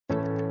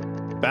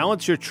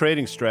Balance your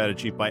trading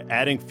strategy by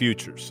adding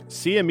futures.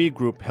 CME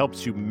Group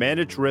helps you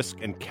manage risk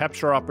and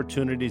capture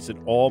opportunities in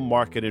all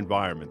market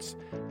environments.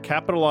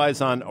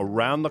 Capitalize on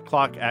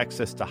around-the-clock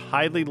access to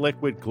highly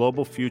liquid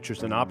global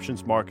futures and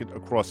options market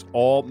across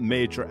all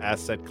major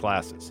asset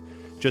classes.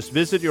 Just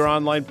visit your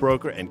online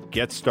broker and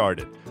get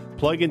started.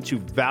 Plug into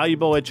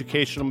valuable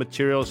educational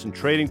materials and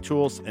trading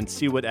tools and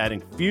see what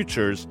adding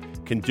futures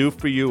can do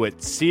for you at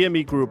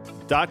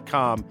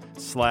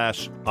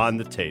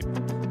cmegroup.com/on-the-tape.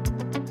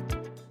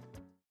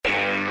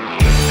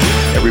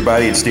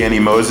 Everybody, it's Danny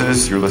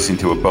Moses. You're listening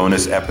to a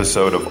bonus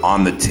episode of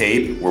On the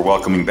Tape. We're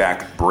welcoming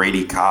back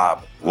Brady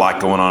Cobb. A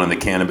lot going on in the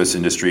cannabis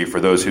industry. For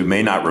those who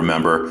may not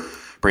remember,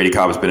 Brady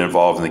Cobb has been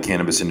involved in the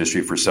cannabis industry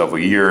for several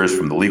years,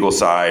 from the legal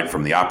side,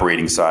 from the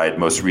operating side,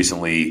 most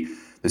recently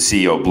the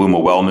CEO of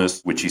Bluma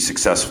Wellness, which he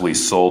successfully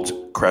sold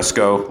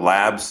Cresco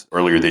Labs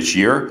earlier this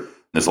year.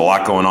 There's a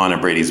lot going on, and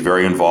Brady's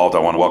very involved. I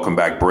want to welcome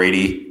back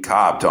Brady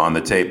Cobb to On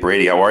the Tape.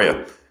 Brady, how are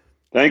you?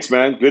 Thanks,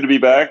 man. Good to be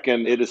back,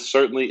 and it is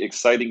certainly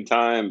exciting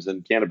times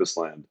in cannabis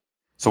land.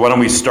 So why don't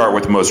we start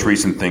with the most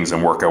recent things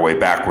and work our way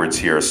backwards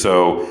here?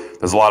 So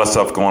there's a lot of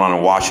stuff going on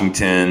in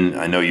Washington.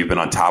 I know you've been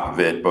on top of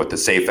it, both the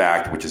SAFE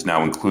Act, which is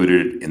now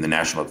included in the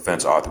National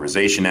Defense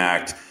Authorization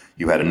Act.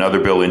 You had another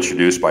bill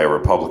introduced by a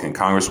Republican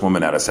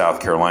congresswoman out of South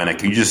Carolina.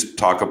 Can you just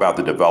talk about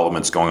the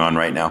developments going on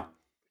right now?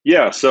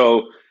 Yeah,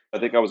 so I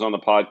think I was on the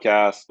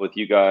podcast with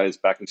you guys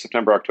back in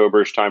September,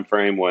 October-ish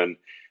timeframe when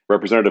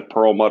Representative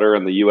Perlmutter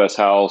in the U.S.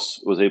 House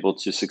was able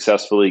to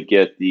successfully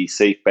get the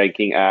Safe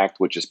Banking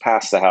Act, which has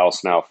passed the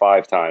House now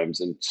 5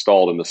 times,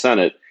 installed in the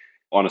Senate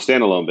on a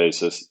standalone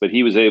basis. But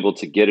he was able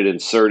to get it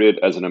inserted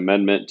as an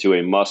amendment to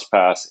a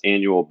must-pass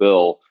annual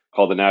bill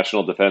called the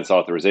National Defense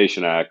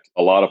Authorization Act.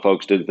 A lot of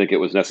folks didn't think it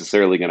was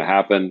necessarily going to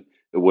happen.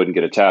 It wouldn't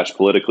get attached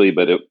politically,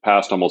 but it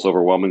passed almost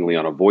overwhelmingly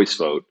on a voice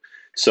vote.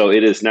 So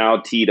it is now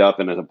teed up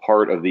and is a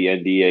part of the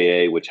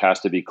NDAA, which has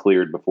to be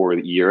cleared before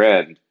the year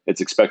end.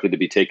 It's expected to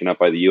be taken up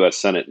by the U.S.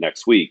 Senate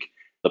next week.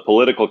 The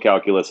political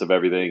calculus of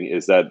everything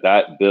is that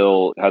that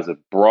bill has a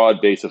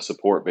broad base of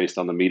support based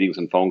on the meetings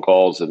and phone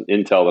calls and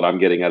intel that I'm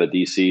getting out of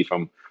D.C.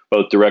 from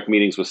both direct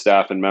meetings with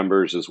staff and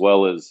members, as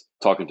well as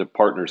talking to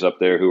partners up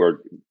there who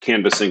are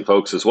canvassing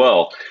folks as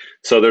well.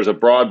 So there's a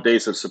broad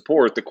base of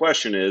support. The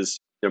question is,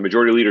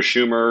 Majority Leader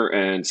Schumer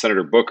and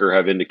Senator Booker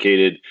have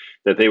indicated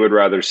that they would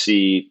rather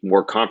see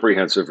more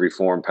comprehensive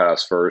reform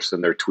pass first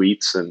than their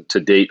tweets. And to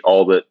date,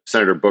 all that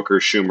Senator Booker,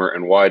 Schumer,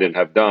 and Wyden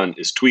have done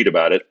is tweet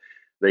about it.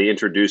 They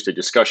introduced a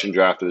discussion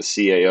draft of the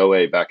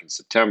CAOA back in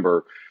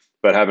September,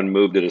 but haven't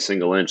moved it a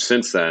single inch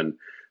since then.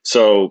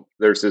 So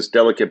there's this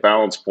delicate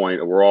balance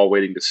point, and we're all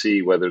waiting to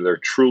see whether they're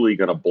truly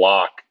going to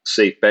block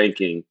safe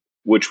banking,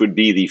 which would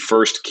be the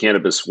first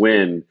cannabis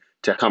win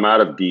to come out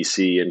of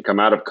D.C. and come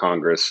out of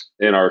Congress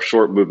in our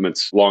short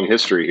movement's long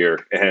history here.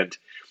 And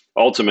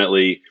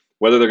ultimately,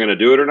 whether they're going to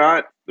do it or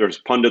not, there's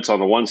pundits on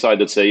the one side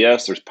that say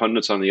yes, there's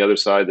pundits on the other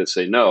side that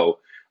say no.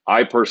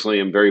 I personally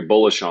am very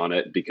bullish on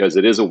it because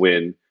it is a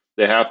win.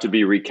 They have to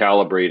be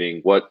recalibrating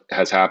what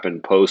has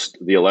happened post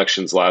the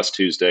elections last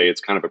Tuesday.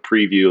 It's kind of a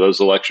preview. Those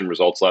election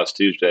results last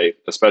Tuesday,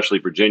 especially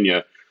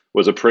Virginia,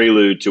 was a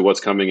prelude to what's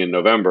coming in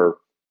November.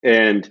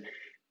 And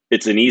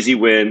it's an easy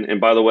win.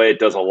 And by the way, it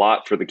does a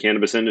lot for the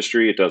cannabis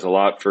industry. It does a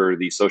lot for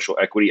the social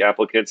equity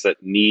applicants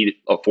that need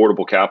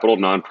affordable capital,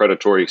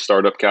 non-predatory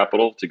startup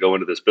capital to go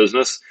into this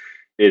business.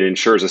 It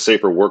ensures a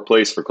safer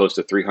workplace for close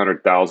to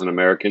 300,000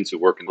 Americans who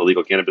work in the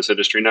legal cannabis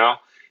industry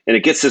now. And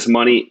it gets this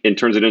money and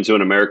turns it into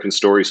an American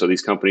story. So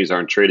these companies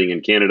aren't trading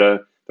in Canada.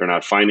 They're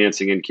not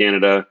financing in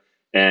Canada.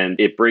 And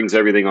it brings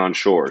everything on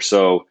shore.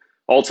 So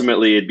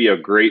ultimately, it'd be a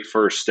great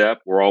first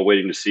step. We're all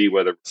waiting to see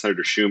whether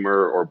Senator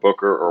Schumer or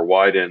Booker or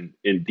Wyden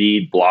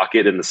indeed block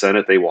it in the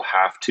Senate. They will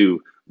have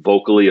to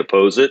vocally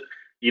oppose it.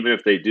 Even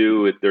if they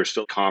do, there's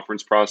still a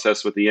conference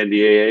process with the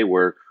NDAA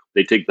where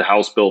they take the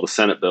House bill, the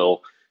Senate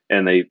bill,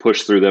 and they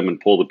push through them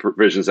and pull the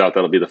provisions out.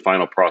 That'll be the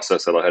final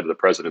process that'll head to the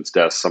president's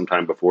desk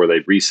sometime before they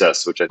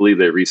recess, which I believe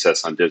they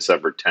recess on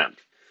December 10th.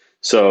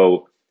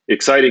 So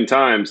exciting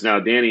times. Now,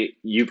 Danny,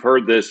 you've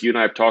heard this. You and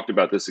I have talked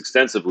about this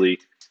extensively.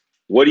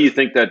 What do you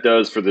think that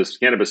does for this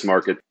cannabis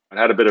market? It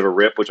had a bit of a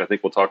rip, which I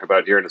think we'll talk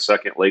about here in a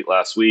second, late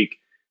last week,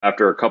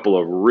 after a couple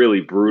of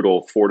really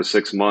brutal 4 to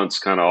 6 months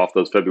kind of off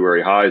those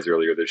February highs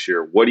earlier this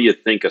year. What do you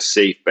think a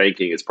safe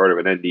banking as part of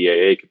an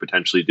NDAA could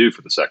potentially do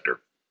for the sector?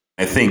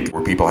 I think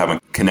where people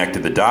haven't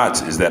connected the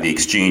dots is that the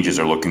exchanges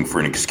are looking for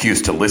an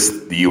excuse to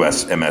list the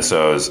U.S.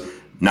 MSOs,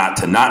 not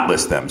to not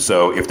list them.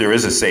 So if there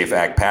is a SAFE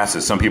Act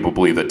passes, some people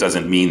believe that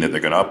doesn't mean that they're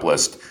going to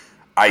uplist.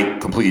 I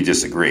completely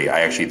disagree.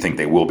 I actually think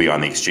they will be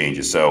on the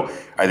exchanges. So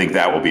I think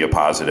that will be a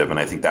positive, and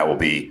I think that will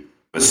be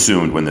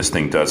assumed when this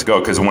thing does go,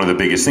 because one of the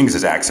biggest things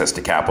is access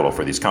to capital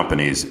for these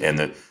companies, and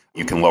that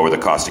you can lower the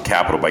cost of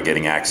capital by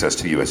getting access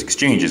to U.S.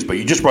 exchanges. But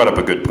you just brought up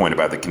a good point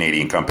about the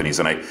Canadian companies,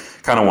 and I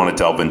kind of want to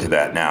delve into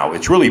that now.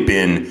 It's really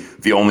been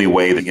the only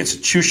way that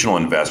institutional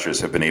investors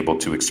have been able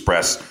to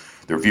express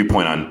their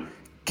viewpoint on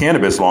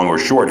cannabis, long or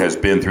short, has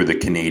been through the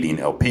Canadian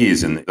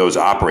LPs and those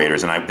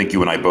operators. And I think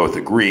you and I both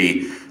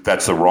agree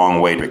that's the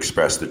wrong way to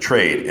express the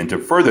trade. And to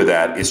further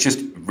that, it's just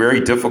very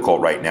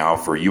difficult right now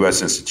for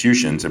U.S.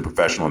 institutions and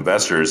professional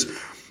investors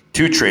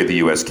to trade the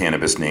U.S.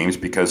 cannabis names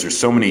because there's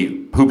so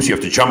many hoops you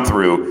have to jump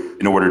through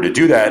in order to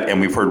do that.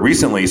 And we've heard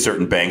recently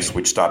certain banks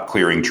which stopped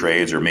clearing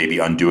trades or maybe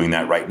undoing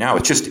that right now.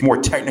 It's just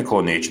more technical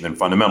in nature than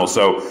fundamental.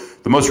 So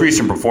the most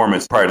recent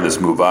performance prior to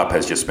this move up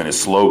has just been a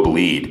slow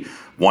bleed,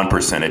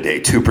 1% a day,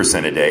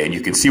 2% a day. And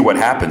you can see what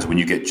happens when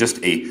you get just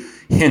a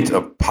hint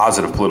of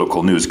positive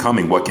political news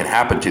coming, what can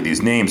happen to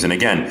these names. And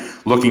again,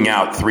 looking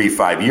out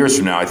 3-5 years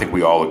from now, I think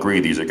we all agree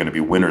these are going to be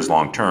winners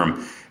long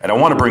term. And I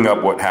want to bring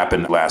up what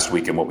happened last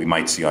week and what we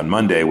might see on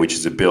Monday, which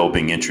is a bill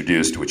being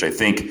introduced, which I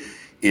think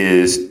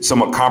is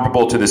somewhat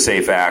comparable to the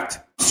SAFE Act.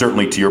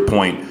 Certainly, to your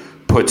point,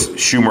 puts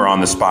Schumer on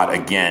the spot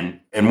again.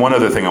 And one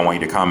other thing I want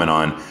you to comment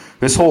on,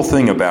 this whole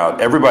thing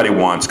about everybody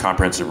wants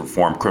comprehensive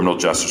reform, criminal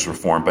justice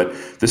reform, but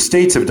the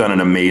states have done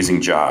an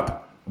amazing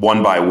job,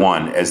 one by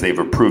one, as they've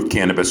approved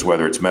cannabis,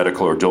 whether it's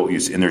medical or adult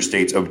use in their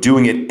states, of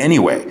doing it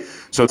anyway.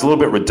 So it's a little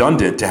bit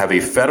redundant to have a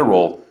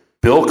federal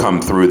bill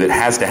come through that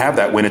has to have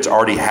that when it's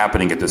already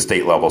happening at the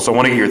state level. So I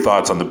want to get your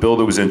thoughts on the bill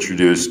that was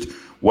introduced,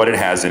 what it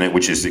has in it,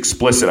 which is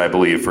explicit, I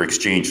believe, for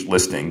exchange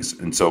listings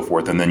and so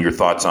forth, and then your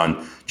thoughts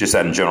on just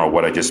that in general,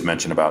 what I just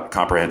mentioned about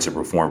comprehensive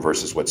reform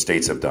versus what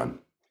states have done.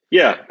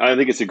 Yeah, I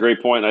think it's a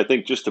great point. I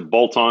think just to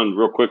bolt on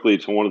real quickly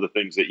to one of the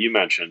things that you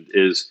mentioned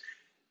is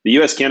the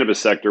U.S. cannabis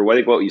sector. I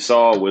think what you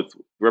saw with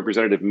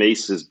Representative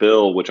Mace's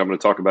bill, which I'm going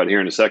to talk about here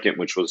in a second,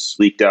 which was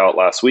leaked out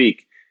last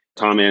week,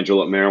 Tom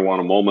Angelo at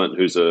Marijuana Moment,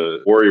 who's a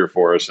warrior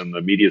for us in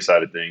the media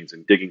side of things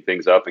and digging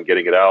things up and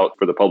getting it out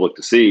for the public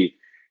to see,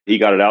 he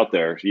got it out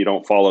there. You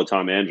don't follow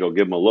Tom Angelo,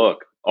 give him a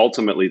look.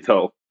 Ultimately,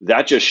 though,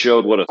 that just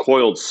showed what a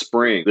coiled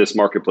spring this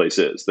marketplace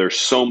is. There's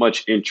so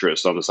much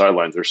interest on the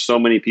sidelines. There's so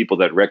many people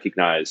that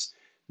recognize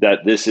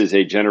that this is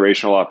a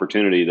generational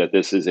opportunity, that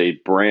this is a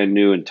brand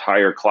new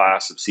entire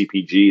class of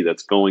CPG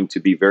that's going to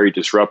be very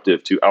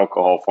disruptive to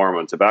alcohol, pharma,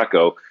 and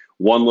tobacco.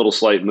 One little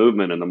slight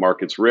movement and the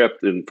market's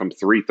ripped, and from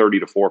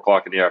 3:30 to 4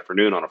 o'clock in the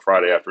afternoon on a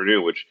Friday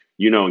afternoon, which,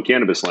 in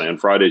cannabis land,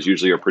 Fridays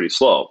usually are pretty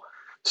slow.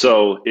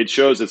 So it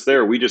shows it's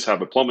there. We just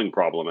have a plumbing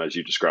problem, as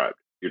you described.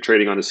 You're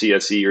trading on the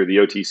CSE or the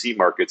OTC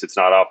markets. It's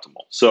not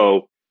optimal.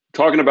 So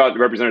talking about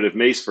Representative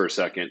Mace for a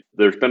second,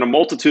 there's been a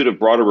multitude of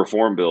broader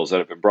reform bills that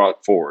have been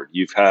brought forward.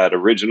 You've had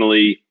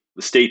originally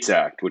the States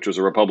Act, which was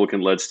a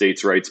Republican-led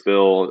states' rights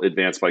bill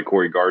advanced by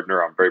Cory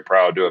Gardner. I'm very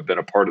proud to have been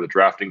a part of the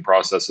drafting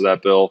process of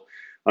that bill.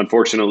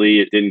 Unfortunately,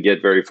 it didn't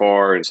get very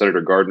far, and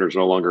Senator Gardner is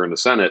no longer in the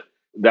Senate.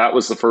 That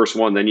was the first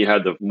one. Then you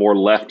had the more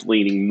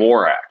left-leaning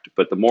MORE Act.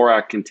 But the MORE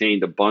Act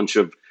contained a bunch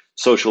of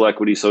social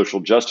equity, social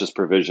justice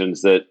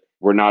provisions that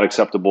were not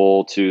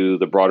acceptable to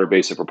the broader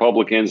base of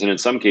Republicans, and in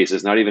some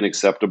cases, not even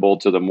acceptable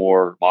to the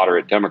more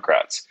moderate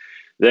Democrats.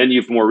 Then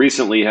you've more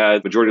recently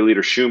had Majority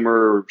Leader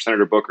Schumer,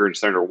 Senator Booker, and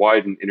Senator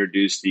Wyden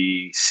introduce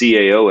the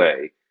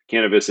CAOA,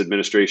 Cannabis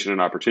Administration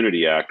and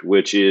Opportunity Act,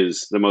 which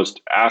is the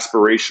most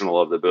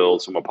aspirational of the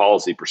bills from a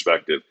policy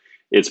perspective.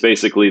 It's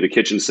basically the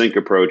kitchen sink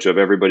approach of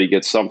everybody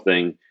gets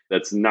something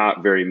that's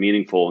not very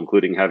meaningful,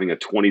 including having a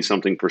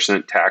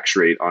 20-something% tax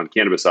rate on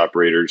cannabis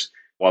operators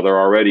while they're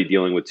already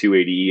dealing with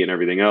 280E and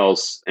everything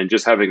else, and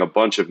just having a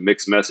bunch of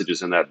mixed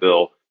messages in that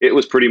bill. It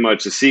was pretty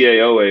much the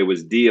CAOA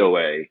was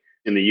DOA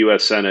in the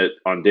U.S. Senate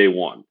on day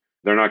one.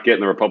 They're not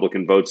getting the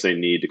Republican votes they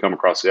need to come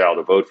across the aisle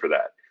to vote for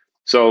that.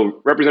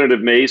 So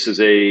Representative Mace is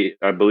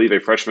I believe, a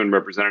freshman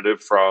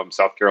representative from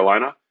South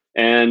Carolina,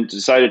 and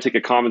decided to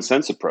take a common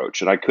sense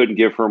approach. And I couldn't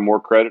give her more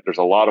credit. There's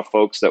a lot of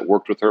folks that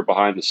worked with her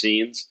behind the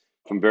scenes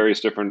from various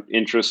different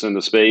interests in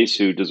the space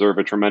who deserve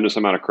a tremendous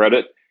amount of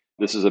credit.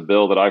 This is a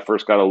bill that I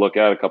first got a look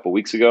at a couple of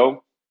weeks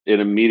ago. It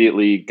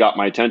immediately got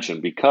my attention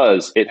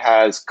because it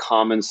has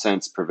common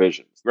sense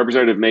provisions.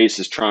 Representative Mace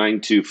is trying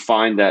to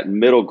find that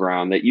middle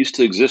ground that used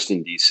to exist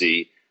in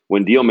DC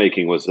when deal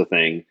making was the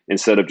thing,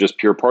 instead of just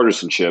pure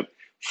partisanship.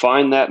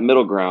 Find that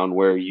middle ground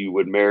where you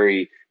would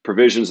marry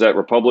provisions that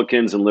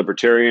Republicans and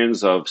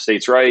libertarians of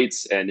states'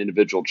 rights and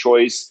individual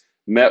choice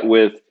met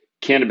with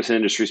cannabis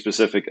industry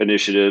specific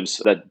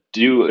initiatives that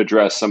do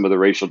address some of the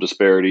racial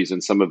disparities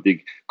and some of the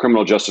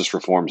criminal justice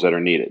reforms that are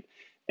needed.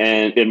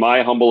 And in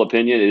my humble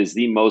opinion, it is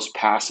the most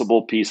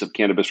passable piece of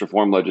cannabis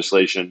reform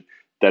legislation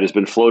that has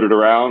been floated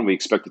around. We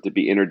expect it to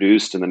be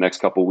introduced in the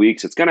next couple of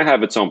weeks. It's going to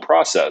have its own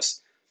process.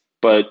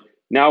 But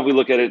now if we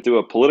look at it through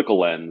a political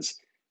lens,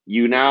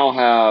 you now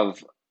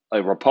have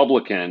a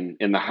Republican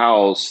in the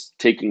House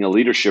taking a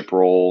leadership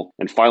role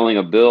and filing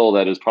a bill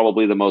that is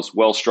probably the most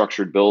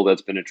well-structured bill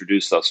that's been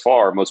introduced thus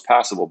far, most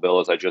passable bill,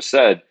 as I just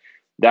said.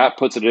 That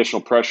puts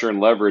additional pressure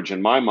and leverage,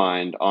 in my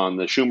mind, on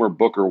the Schumer,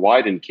 Booker,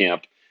 Wyden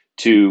camp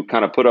to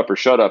kind of put up or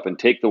shut up and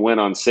take the win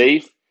on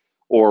SAFE,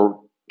 or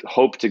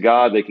hope to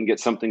God they can get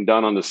something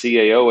done on the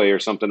CAOA or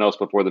something else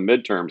before the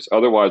midterms.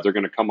 Otherwise, they're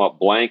going to come up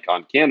blank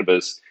on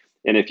cannabis.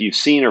 And if you've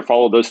seen or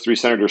followed those three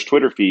senators'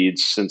 Twitter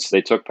feeds since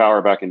they took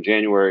power back in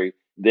January,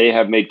 they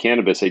have made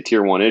cannabis a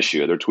tier one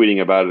issue. They're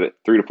tweeting about it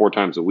 3 to 4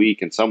 times a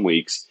week in some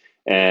weeks,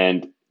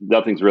 and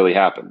nothing's really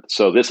happened.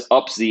 So this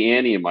ups the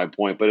ante in my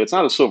point, but it's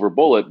not a silver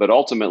bullet. But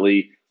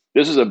ultimately,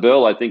 this is a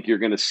bill I think you're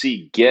going to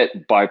see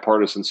get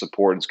bipartisan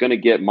support. It's going to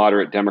get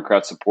moderate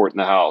Democrat support in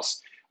the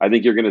House. I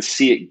think you're going to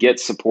see it get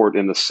support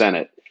in the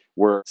Senate,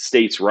 where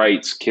states'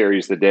 rights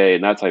carries the day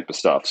and that type of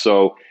stuff.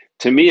 So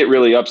to me, it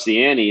really ups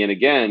the ante. And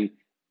again,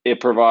 it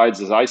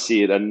provides, as I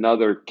see it,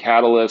 another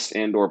catalyst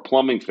and or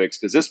plumbing fix.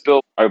 Because this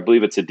bill, I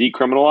believe it's a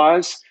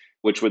decriminalize,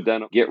 which would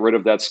then get rid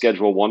of that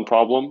Schedule 1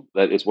 problem.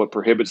 That is what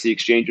prohibits the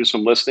exchanges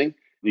from listing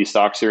these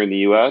stocks here in the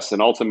U.S.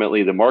 And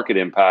ultimately, the market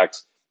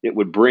impacts, it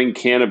would bring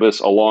cannabis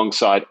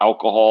alongside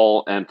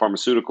alcohol and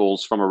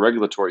pharmaceuticals from a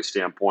regulatory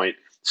standpoint,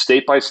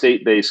 state by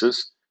state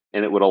basis.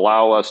 And it would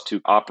allow us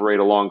to operate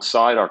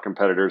alongside our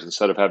competitors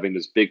instead of having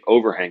this big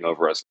overhang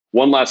over us.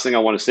 One last thing I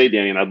want to say,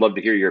 Danny, and I'd love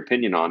to hear your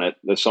opinion on it,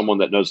 as someone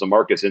that knows the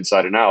markets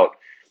inside and out.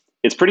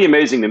 It's pretty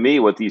amazing to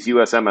me what these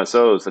U.S.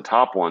 MSOs, the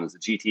top ones, the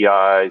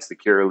GTIs, the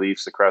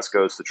Curaleafs, the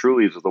Crescos, the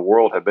Trulievs of the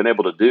world have been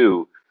able to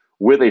do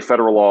with a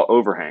federal law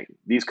overhang.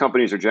 These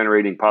companies are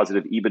generating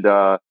positive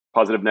EBITDA,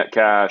 positive net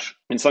cash,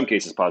 in some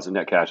cases positive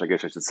net cash, I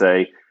guess I should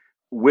say,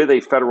 with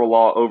a federal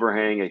law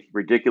overhang, a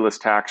ridiculous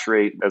tax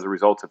rate as a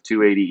result of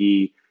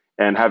 280E,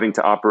 and having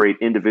to operate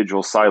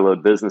individual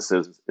siloed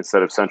businesses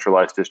instead of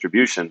centralized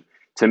distribution.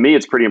 To me,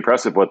 it's pretty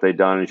impressive what they've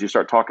done. As you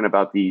start talking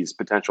about these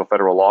potential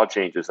federal law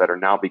changes that are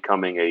now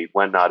becoming a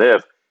when, not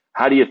if,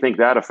 how do you think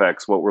that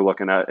affects what we're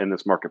looking at in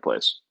this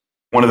marketplace?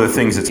 One of the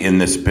things that's in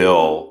this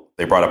bill,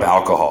 they brought up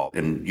alcohol.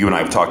 And you and I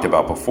have talked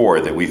about before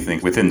that we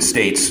think within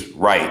states'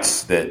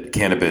 rights that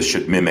cannabis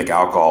should mimic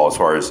alcohol as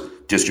far as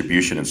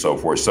distribution and so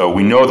forth. So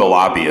we know the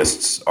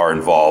lobbyists are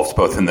involved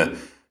both in the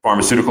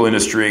pharmaceutical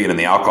industry and in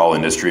the alcohol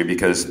industry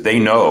because they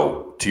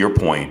know, to your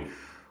point,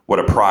 what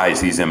a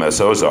prize these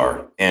MSOs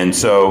are. And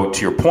so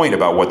to your point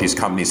about what these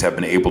companies have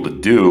been able to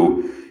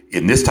do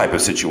in this type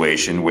of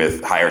situation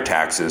with higher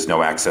taxes,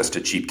 no access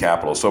to cheap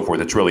capital, so forth,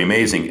 it's really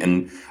amazing.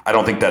 And I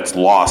don't think that's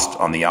lost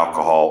on the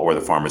alcohol or the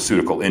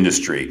pharmaceutical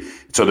industry.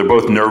 So they're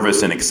both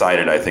nervous and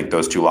excited, I think,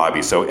 those two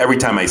lobbies. So every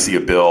time I see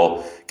a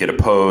bill get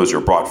opposed or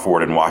brought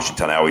forward in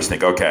Washington, I always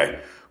think, okay,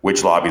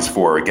 which lobbies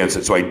for or against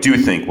it. So I do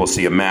think we'll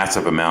see a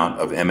massive amount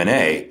of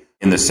M&A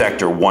in the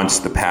sector once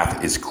the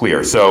path is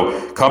clear.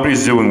 So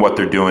companies doing what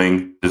they're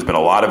doing. There's been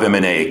a lot of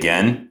M&A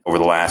again over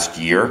the last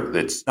year.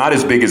 That's not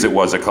as big as it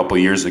was a couple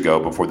of years ago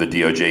before the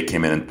DOJ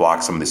came in and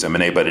blocked some of this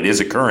M&A, but it is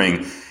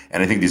occurring.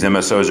 And I think these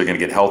MSOs are going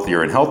to get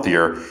healthier and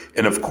healthier.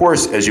 And of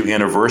course, as you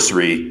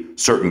anniversary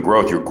certain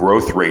growth, your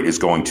growth rate is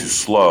going to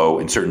slow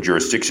in certain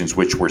jurisdictions,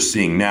 which we're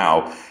seeing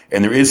now.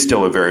 And there is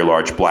still a very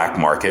large black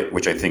market,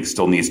 which I think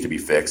still needs to be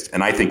fixed.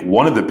 And I think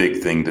one of the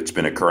big things that's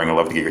been occurring, I'd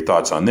love to get your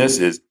thoughts on this,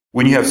 is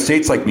when you have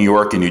states like New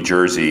York and New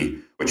Jersey,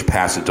 which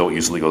pass adult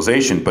use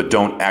legalization, but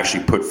don't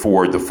actually put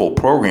forward the full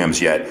programs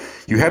yet,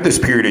 you have this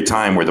period of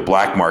time where the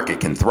black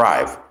market can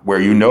thrive, where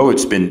you know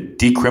it's been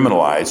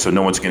decriminalized, so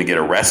no one's going to get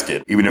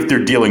arrested, even if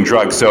they're dealing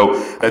drugs. So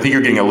I think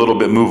you're getting a little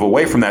bit move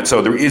away from that.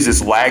 So there is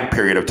this lag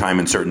period of time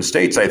in certain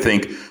states, I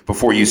think,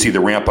 before you see the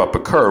ramp up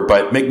occur.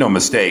 But make no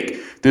mistake,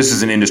 this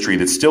is an industry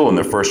that's still in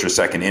the first or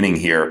second inning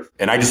here.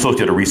 And I just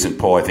looked at a recent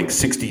poll. I think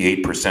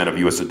 68% of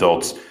U.S.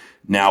 adults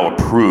now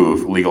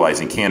approve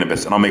legalizing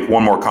cannabis. And I'll make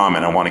one more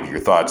comment. I want to get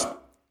your thoughts.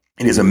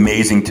 It is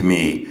amazing to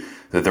me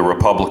that the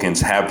Republicans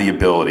have the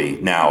ability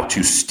now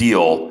to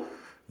steal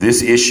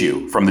this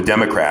issue from the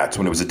Democrats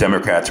when it was the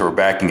Democrats who were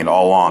backing it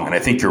all along. And I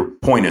think your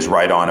point is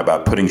right on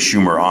about putting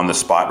Schumer on the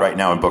spot right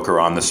now and Booker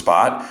on the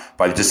spot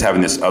by just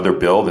having this other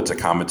bill that's a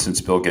common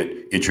sense bill get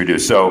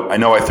introduced. So I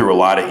know I threw a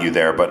lot at you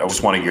there, but I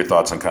just want to get your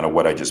thoughts on kind of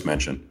what I just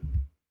mentioned.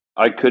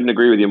 I couldn't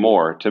agree with you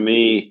more. To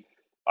me,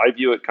 I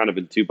view it kind of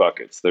in two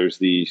buckets. There's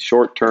the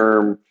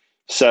short-term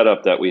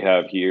setup that we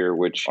have here,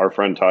 which our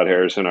friend Todd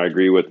Harrison, I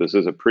agree with. This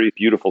is a pretty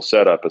beautiful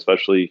setup,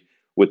 especially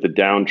with the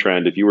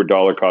downtrend. If you were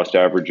dollar cost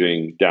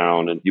averaging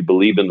down and you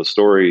believe in the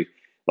story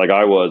like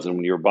I was, and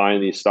when you were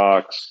buying these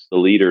stocks, the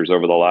leaders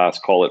over the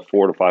last, call it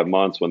 4 to 5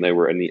 months, when they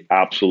were in the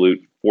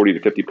absolute 40 to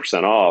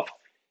 50% off,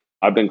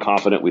 I've been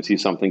confident we'd see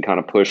something kind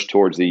of push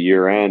towards the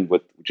year end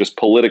with just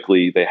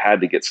politically, they had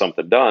to get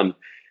something done.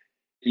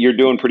 You're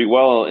doing pretty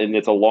well, and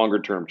it's a longer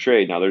term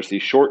trade. Now, there's the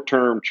short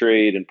term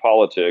trade in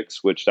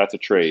politics, which that's a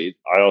trade.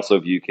 I also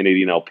view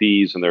Canadian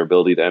LPs and their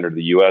ability to enter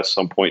the U.S.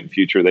 some point in the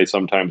future. They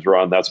sometimes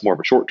run. That's more of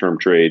a short term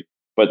trade.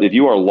 But if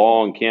you are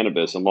long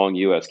cannabis and long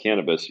U.S.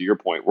 cannabis, to your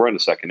point, we're in the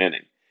second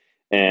inning.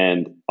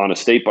 And on a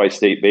state by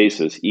state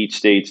basis, each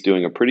state's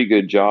doing a pretty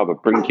good job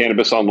of bringing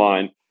cannabis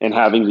online and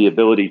having the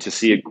ability to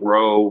see it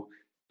grow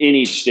in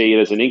each state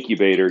as an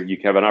incubator. You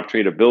have an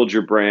opportunity to build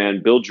your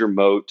brand, build your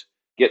moat,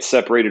 get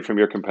separated from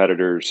your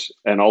competitors,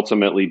 and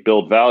ultimately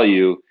build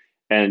value.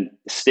 And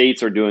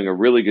states are doing a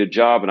really good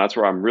job. And that's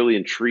where I'm really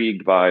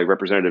intrigued by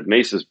Representative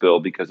Mesa's bill,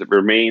 because it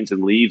remains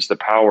and leaves the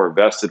power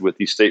vested with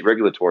these state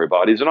regulatory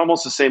bodies. And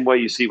almost the same way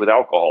you see with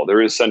alcohol,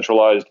 there is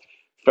centralized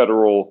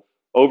federal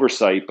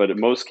oversight, but in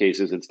most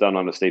cases, it's done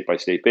on a state by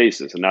state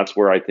basis. And that's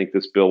where I think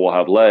this bill will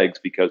have legs,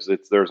 because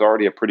there's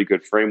already a pretty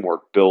good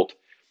framework built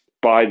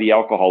by the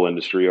alcohol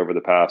industry over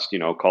the past,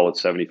 call it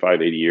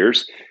 75, 80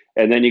 years.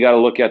 And then you got to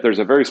look at, there's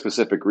a very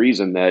specific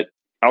reason that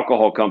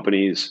alcohol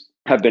companies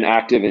have been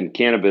active in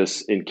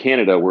cannabis in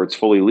Canada where it's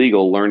fully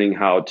legal, learning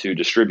how to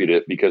distribute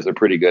it because they're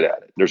pretty good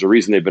at it. There's a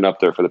reason they've been up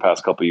there for the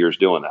past couple of years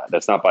doing that.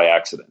 That's not by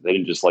accident. They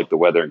didn't just like the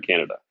weather in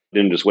Canada. They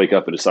didn't just wake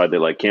up and decide they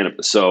like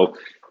cannabis. So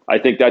I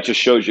think that just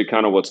shows you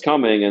kind of what's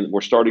coming. And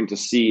we're starting to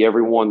see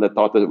everyone that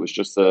thought that it was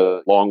just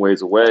a long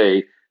ways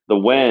away, the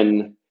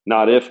when,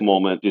 not if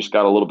moment just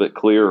got a little bit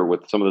clearer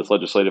with some of this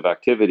legislative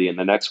activity. And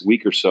the next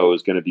week or so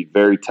is going to be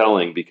very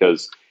telling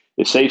because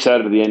if SAFE's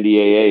added to the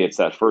NDAA, it's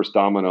that first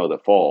domino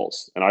that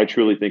falls. And I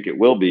truly think it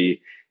will be,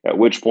 at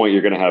which point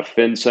you're going to have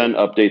FinCEN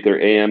update their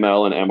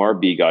AML and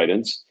MRB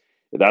guidance.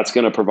 That's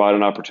going to provide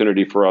an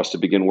opportunity for us to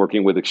begin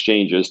working with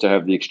exchanges to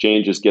have the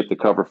exchanges get the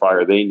cover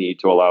fire they need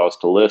to allow us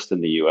to list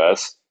in the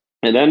US.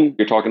 And then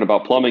you're talking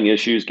about plumbing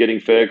issues getting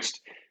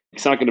fixed.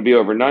 It's not going to be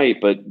overnight,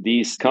 but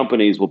these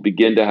companies will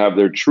begin to have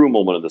their true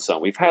moment of the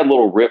sun. We've had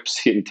little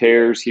rips and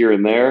tears here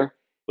and there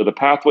with a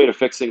pathway to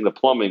fixing the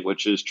plumbing,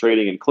 which is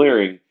trading and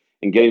clearing,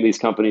 and getting these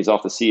companies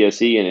off the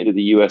CSE and into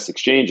the US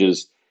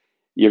exchanges.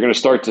 You're going to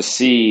start to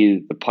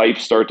see the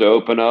pipes start to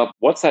open up.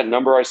 What's that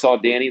number I saw,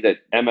 Danny, that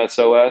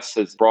MSOS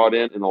has brought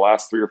in the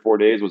last 3 or 4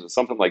 days? Was it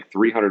something like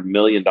 $300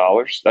 million?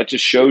 That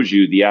just shows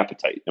you the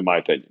appetite, in my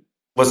opinion.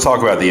 Let's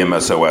talk about the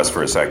MSOS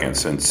for a second,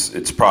 since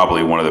it's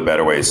probably one of the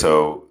better ways.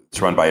 So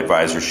it's run by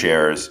Advisor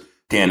Shares.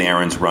 Dan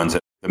Aarons runs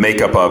it. The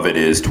makeup of it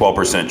is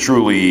 12%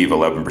 Trulieve,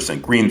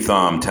 11% Green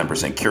Thumb,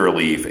 10%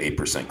 Curaleaf,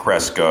 8%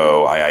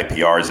 Cresco,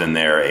 IIPR's in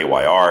there,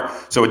 AYR.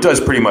 So it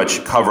does pretty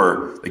much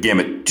cover the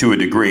gamut to a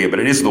degree, but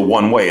it is the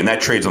one way, and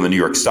that trades on the New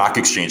York Stock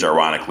Exchange,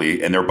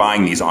 ironically, and they're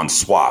buying these on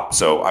swap.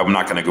 So I'm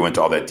not going to go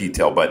into all that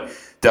detail, but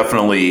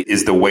definitely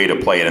is the way to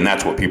play it, and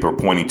that's what people are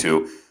pointing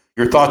to.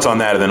 Your thoughts on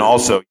that? And then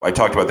also, I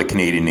talked about the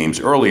Canadian names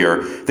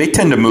earlier. They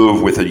tend to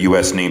move with the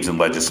U.S. names and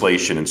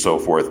legislation and so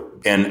forth.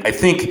 And I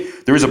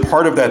think there is a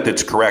part of that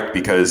that's correct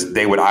because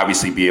they would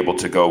obviously be able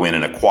to go in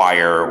and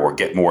acquire or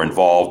get more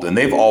involved. And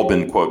they've all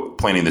been, quote,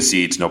 planting the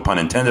seeds, no pun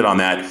intended on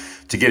that,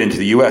 to get into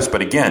the U.S.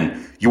 But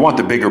again, you want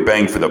the bigger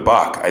bang for the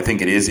buck. I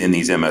think it is in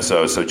these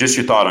MSOs. So just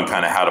your thought on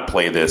kind of how to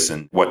play this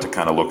and what to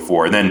kind of look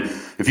for. And then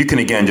if you can,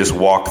 again, just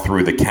walk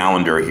through the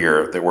calendar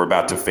here that we're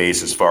about to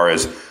face as far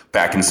as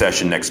back in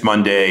session next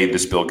Monday,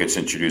 this bill gets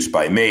introduced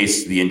by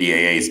Mace. The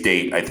NDAA's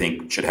date, I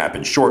think, should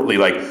happen shortly.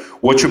 Like,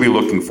 what should we be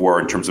looking for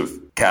in terms of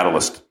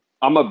catalyst?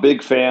 I'm a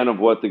big fan of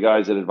what the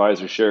guys at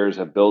Advisor Shares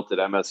have built at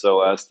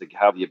MSOS to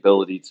have the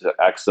ability to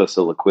access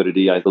the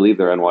liquidity. I believe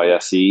they're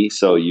NYSE,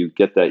 so you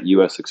get that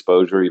U.S.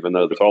 exposure, even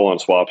though it's all on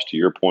swaps, to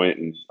your point,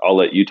 and I'll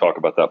let you talk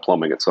about that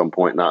plumbing at some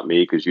point, not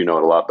me, because you know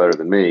it a lot better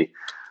than me.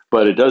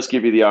 But it does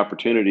give you the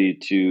opportunity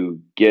to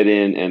get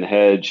in and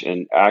hedge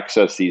and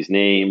access these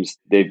names.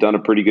 They've done a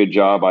pretty good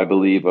job, I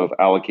believe, of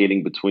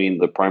allocating between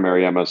the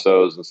primary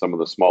MSOs and some of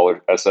the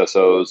smaller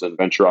SSOs and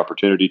venture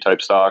opportunity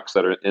type stocks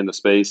that are in the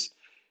space.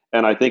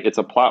 And I think it's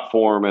a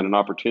platform and an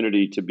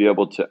opportunity to be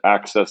able to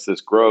access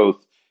this growth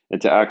and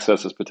to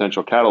access this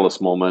potential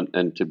catalyst moment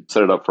and to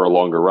set it up for a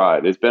longer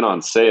ride. It's been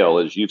on sale,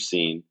 as you've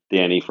seen,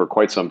 Danny, for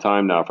quite some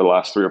time now, for the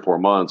last 3 or 4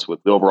 months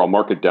with the overall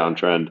market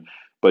downtrend.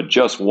 But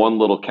just one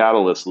little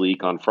catalyst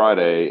leak on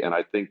Friday, and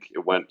I think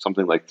it went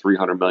something like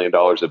 $300 million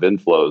of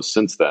inflows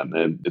since then.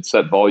 And it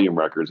set volume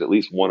records, at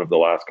least one of the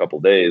last couple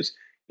of days.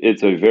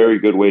 It's a very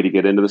good way to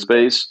get into the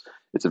space.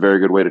 It's a very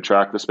good way to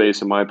track the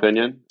space, in my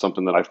opinion,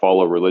 something that I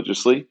follow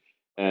religiously.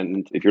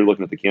 And if you're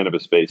looking at the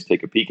cannabis space,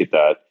 take a peek at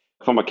that.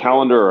 From a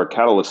calendar or a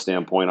catalyst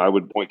standpoint, I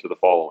would point to the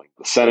following.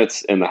 The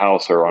Senate and the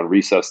House are on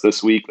recess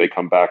this week. They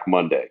come back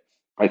Monday.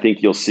 I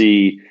think you'll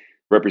see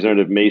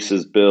Representative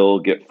Mace's bill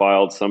get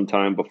filed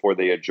sometime before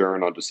they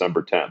adjourn on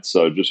December 10th.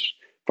 So just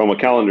from a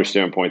calendar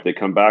standpoint, they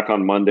come back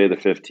on Monday the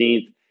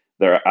 15th.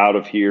 They're out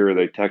of here.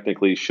 They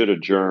technically should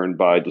adjourn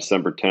by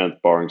December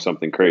 10th, barring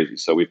something crazy.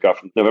 So we've got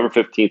from November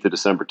 15th to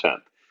December 10th.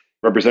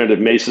 Representative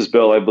Mace's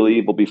bill, I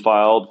believe, will be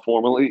filed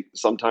formally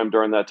sometime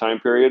during that time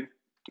period.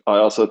 I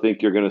also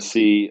think you're going to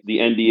see the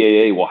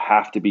NDAA will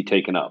have to be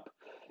taken up.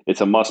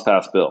 It's a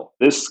must-pass bill.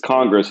 This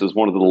Congress is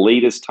one of the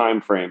latest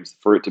timeframes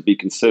for it to be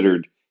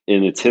considered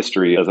in its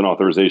history as an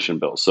authorization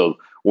bill. So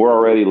we're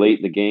already late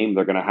in the game.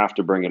 They're going to have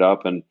to bring it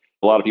up. And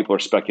a lot of people are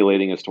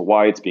speculating as to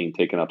why it's being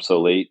taken up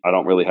so late. I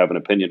don't really have an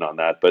opinion on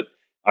that, but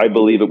I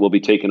believe it will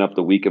be taken up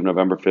the week of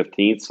November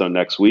 15th, so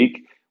next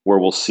week, where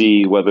we'll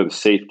see whether the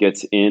SAFE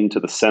gets into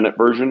the Senate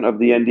version of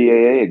the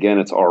NDAA. Again,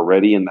 it's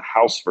already in the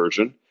House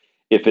version.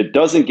 If it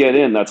doesn't get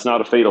in, that's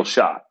not a fatal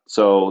shot.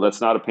 So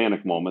that's not a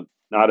panic moment.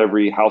 Not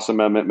every House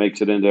amendment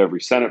makes it into every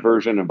Senate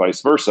version and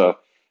vice versa,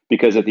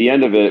 because at the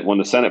end of it, when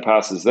the Senate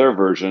passes their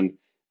version,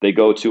 they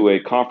go to a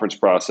conference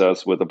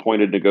process with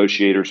appointed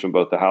negotiators from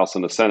both the House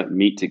and the Senate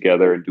meet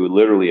together and do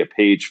literally a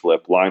page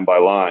flip line by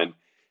line.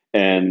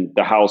 And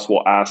the House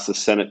will ask the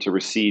Senate to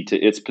recede to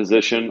its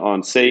position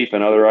on SAFE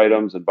and other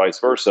items and vice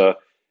versa.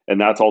 And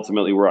that's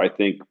ultimately where I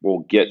think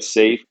we'll get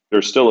SAFE.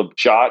 There's still a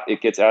shot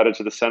it gets added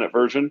to the Senate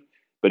version.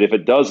 But if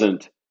it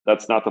doesn't,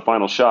 that's not the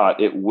final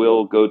shot. It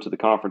will go to the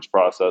conference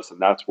process. And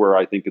that's where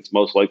I think it's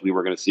most likely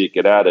we're going to see it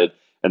get added.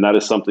 And that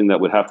is something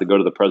that would have to go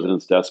to the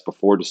president's desk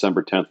before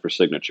December 10th for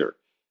signature.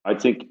 I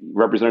think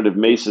Representative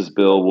Mace's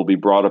bill will be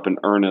brought up in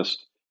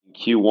earnest in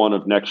Q1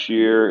 of next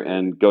year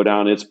and go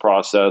down its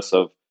process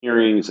of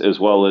hearings as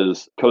well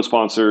as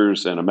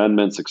co-sponsors and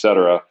amendments, et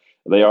cetera.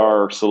 They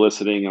are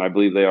soliciting, and I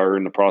believe they are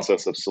in the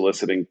process of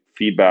soliciting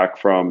feedback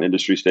from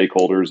industry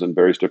stakeholders and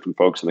various different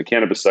folks in the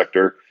cannabis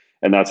sector.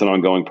 And that's an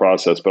ongoing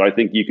process. But I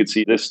think you could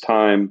see this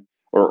time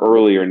or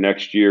earlier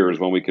next year is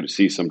when we could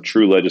see some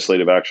true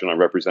legislative action on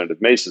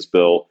Representative Mace's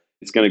bill.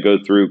 It's going to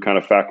go through kind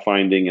of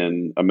fact-finding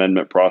and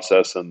amendment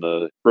process in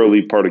the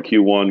early part of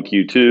Q1,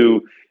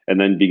 Q2, and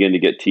then begin to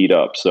get teed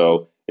up.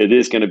 So it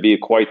is going to be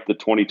quite the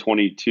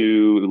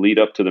 2022 lead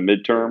up to the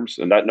midterms.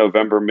 And that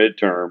November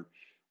midterm,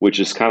 which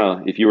is kind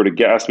of, if you were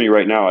to ask me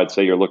right now, I'd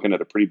say you're looking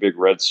at a pretty big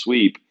red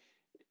sweep.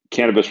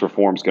 Cannabis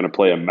reform is going to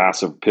play a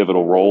massive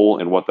pivotal role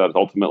in what that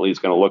ultimately is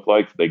going to look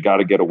like. They got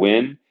to get a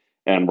win,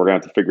 and we're going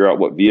to have to figure out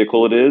what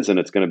vehicle it is. And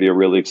it's going to be a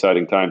really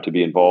exciting time to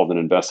be involved and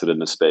invested in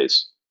this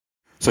space.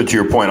 So to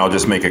your point, I'll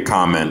just make a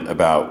comment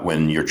about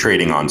when you're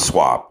trading on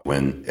swap,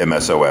 when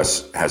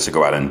MSOS has to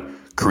go out and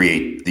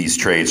create these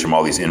trades from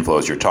all these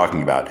inflows you're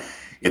talking about.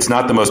 It's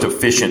not the most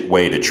efficient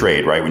way to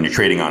trade, right? When you're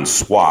trading on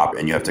swap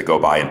and you have to go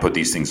buy and put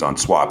these things on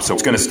swap. So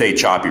it's going to stay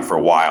choppy for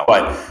a while.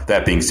 But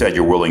that being said,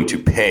 you're willing to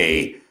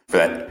pay for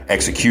that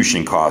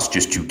execution cost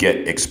just to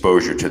get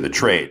exposure to the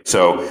trade.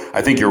 So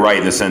I think you're right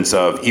in the sense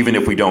of even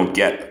if we don't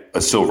get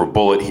a silver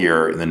bullet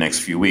here in the next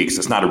few weeks,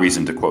 that's not a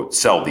reason to, quote,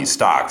 sell these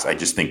stocks. I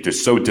just think they're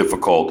so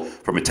difficult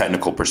from a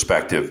technical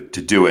perspective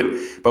to do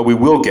it. But we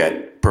will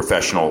get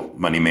professional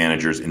money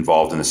managers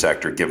involved in the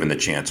sector given the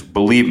chance.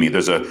 Believe me,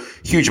 there's a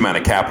huge amount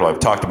of capital. I've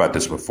talked about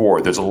this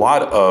before. There's a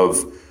lot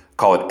of,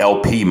 call it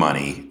LP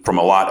money from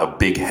a lot of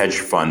big hedge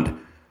fund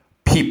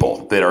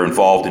people that are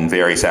involved in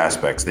various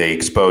aspects. They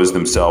expose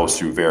themselves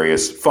through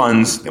various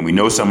funds, and we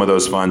know some of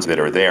those funds that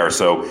are there.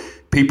 So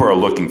people are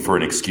looking for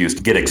an excuse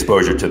to get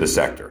exposure to the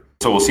sector.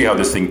 So we'll see how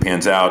this thing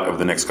pans out over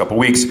the next couple of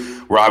weeks.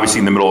 We're obviously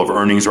in the middle of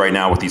earnings right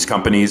now with these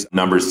companies.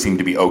 Numbers seem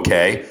to be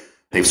okay.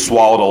 They've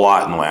swallowed a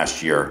lot in the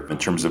last year in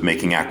terms of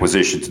making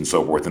acquisitions and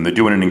so forth, and they're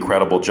doing an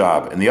incredible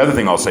job. And the other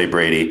thing I'll say,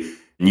 Brady,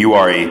 and you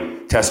are a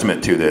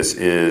testament to this,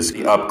 is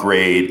the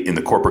upgrade in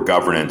the corporate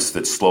governance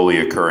that's slowly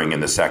occurring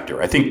in the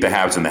sector. I think the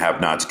haves and the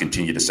have-nots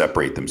continue to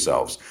separate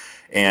themselves.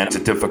 And it's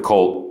a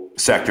difficult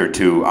sector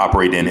to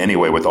operate in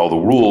anyway with all the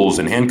rules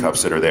and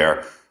handcuffs that are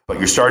there. But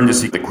you're starting to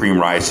see the cream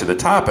rise to the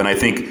top. And I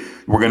think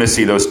we're going to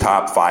see those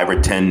top 5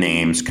 or 10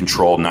 names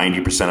control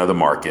 90% of the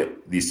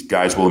market. These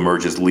guys will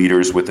emerge as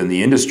leaders within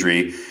the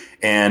industry.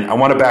 And I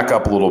want to back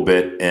up a little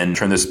bit and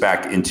turn this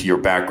back into your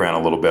background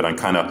a little bit on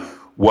kind of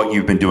what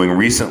you've been doing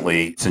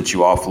recently since you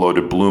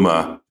offloaded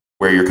Bluma,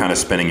 where you're kind of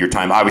spending your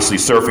time, obviously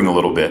surfing a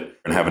little bit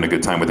and having a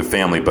good time with the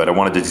family. But I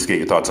wanted to just get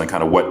your thoughts on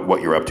kind of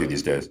what you're up to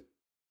these days.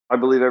 I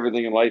believe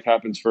everything in life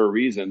happens for a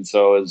reason.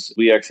 So as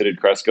we exited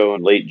Cresco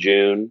in late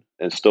June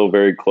and still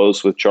very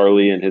close with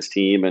Charlie and his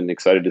team and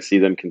excited to see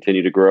them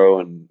continue to grow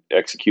and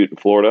execute in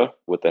Florida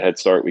with the head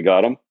start we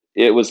got them,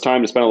 it was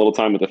time to spend a little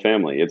time with the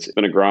family. It's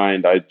been a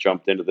grind. I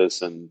jumped into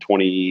this in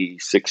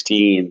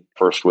 2016,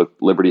 first with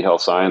Liberty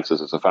Health Sciences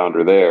as a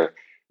founder there,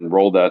 and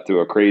rolled that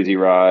through a crazy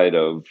ride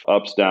of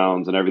ups,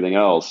 downs, and everything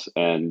else.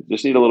 And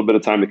just need a little bit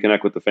of time to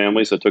connect with the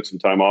family. So I took some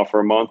time off for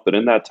a month. But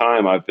in that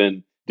time, I've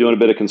been doing a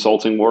bit of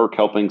consulting work,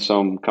 helping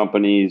some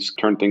companies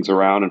turn things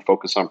around and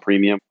focus on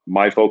premium.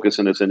 My focus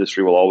in this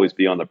industry will always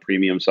be on the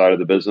premium side of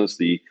the business,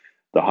 the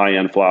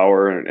high-end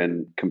flower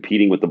and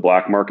competing with the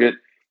black market.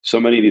 So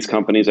many of these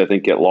companies, I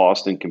think, get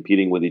lost in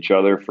competing with each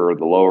other for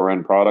the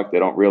lower-end product. They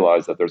don't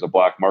realize that there's a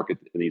black market,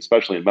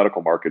 especially in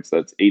medical markets,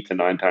 that's 8 to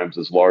 9 times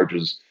as large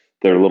as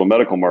their little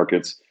medical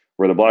markets,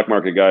 where the black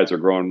market guys are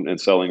growing and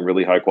selling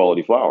really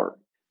high-quality flower.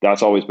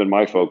 That's always been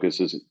my focus,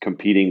 is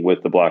competing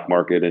with the black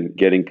market and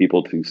getting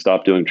people to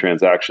stop doing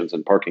transactions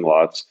in parking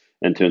lots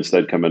and to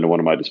instead come into one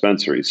of my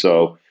dispensaries.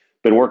 So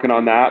been working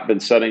on that, been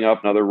setting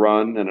up another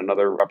run and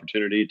another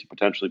opportunity to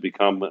potentially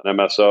become an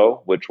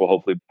MSO, which we'll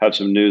hopefully have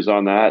some news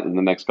on that in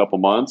the next couple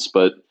months.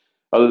 But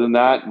other than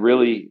that,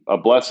 really a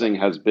blessing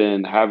has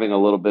been having a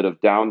little bit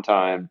of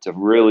downtime to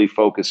really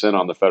focus in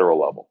on the federal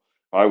level.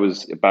 I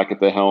was back at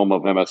the helm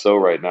of MSO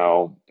right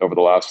now over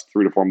the last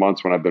 3 to 4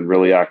 months when I've been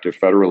really active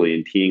federally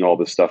and teeing all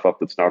this stuff up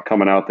that's now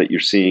coming out that you're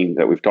seeing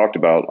that we've talked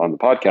about on the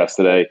podcast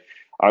today.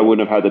 I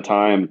wouldn't have had the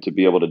time to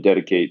be able to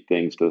dedicate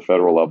things to the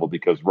federal level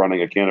because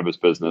running a cannabis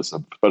business,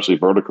 especially a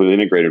vertically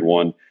integrated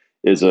one,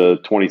 is a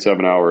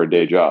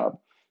 27-hour-a-day job.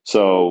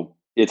 So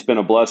it's been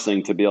a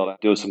blessing to be able to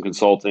do some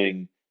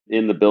consulting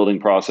in the building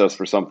process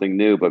for something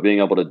new, but being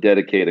able to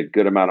dedicate a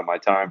good amount of my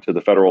time to the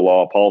federal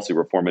law policy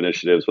reform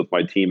initiatives with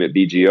my team at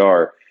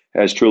BGR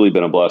has truly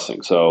been a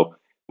blessing. So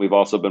we've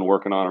also been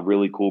working on a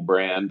really cool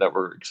brand that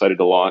we're excited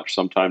to launch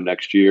sometime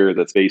next year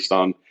that's based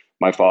on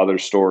my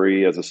father's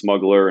story as a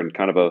smuggler and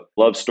kind of a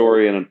love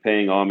story and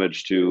paying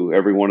homage to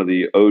every one of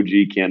the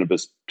OG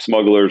cannabis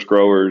smugglers,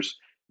 growers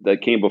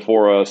that came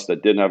before us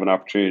that didn't have an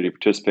opportunity to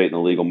participate in the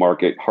legal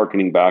market,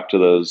 hearkening back to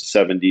those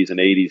 70s and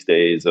 80s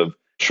days of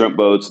shrimp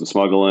boats and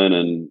smuggling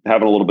and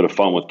having a little bit of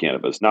fun with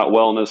cannabis. Not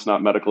wellness,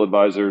 not medical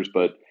advisors,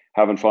 but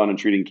having fun and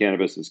treating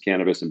cannabis as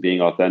cannabis and being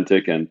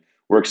authentic. And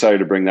we're excited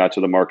to bring that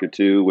to the market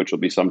too, which will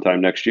be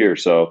sometime next year.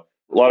 So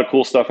a lot of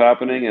cool stuff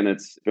happening, and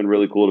it's been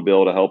really cool to be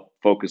able to help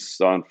focus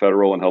on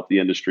federal and help the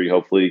industry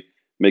hopefully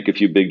make a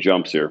few big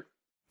jumps here.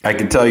 I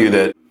can tell you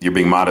that you're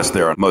being modest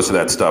there on most of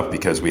that stuff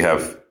because we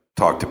have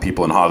talked to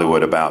people in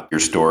Hollywood about your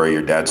story,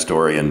 your dad's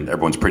story, and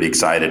everyone's pretty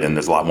excited, and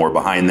there's a lot more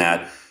behind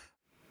that.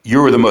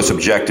 You're the most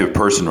objective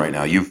person right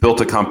now. You've built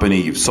a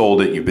company, you've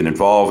sold it, you've been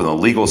involved on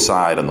the legal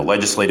side, on the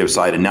legislative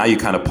side, and now you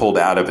kind of pulled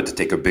out of it to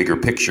take a bigger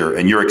picture,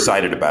 and you're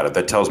excited about it.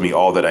 That tells me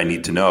all that I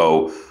need to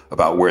know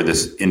about where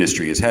this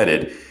industry is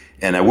headed.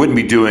 And I wouldn't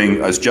be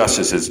doing us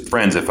justice as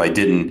friends if I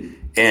didn't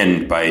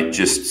end by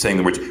just saying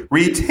the words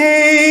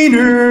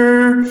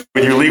retainer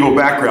with your legal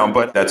background,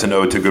 but that's an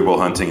ode to Good Will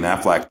Hunting and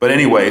Aflac. But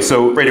anyway,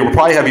 so Brady, we'll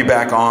probably have you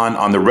back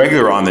on the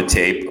regular On the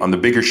Tape, on the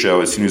bigger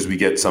show as soon as we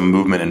get some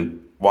movement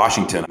in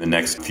Washington in the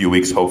next few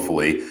weeks,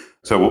 hopefully.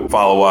 So we'll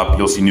follow up.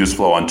 You'll see news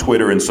flow on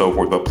Twitter and so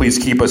forth, but please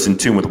keep us in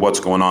tune with what's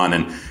going on.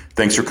 And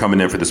thanks for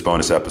coming in for this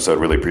bonus episode.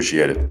 Really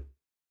appreciate it.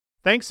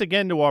 Thanks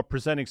again to our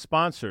presenting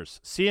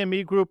sponsors,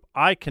 CME Group,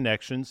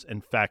 iConnections,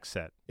 and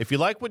FactSet. If you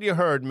like what you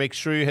heard, make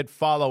sure you hit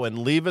follow and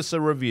leave us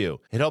a review.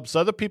 It helps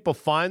other people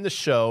find the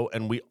show,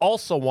 and we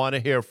also want to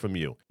hear from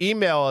you.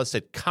 Email us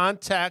at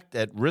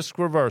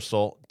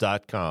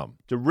contact@riskreversal.com.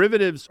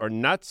 Derivatives are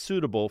not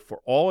suitable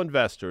for all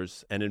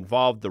investors and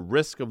involve the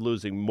risk of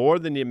losing more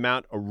than the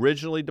amount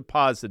originally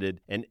deposited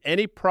and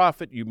any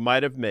profit you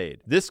might have made.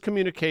 This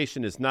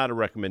communication is not a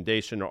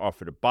recommendation or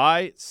offer to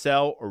buy,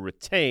 sell, or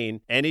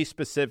retain any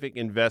specific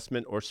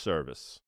investment or service.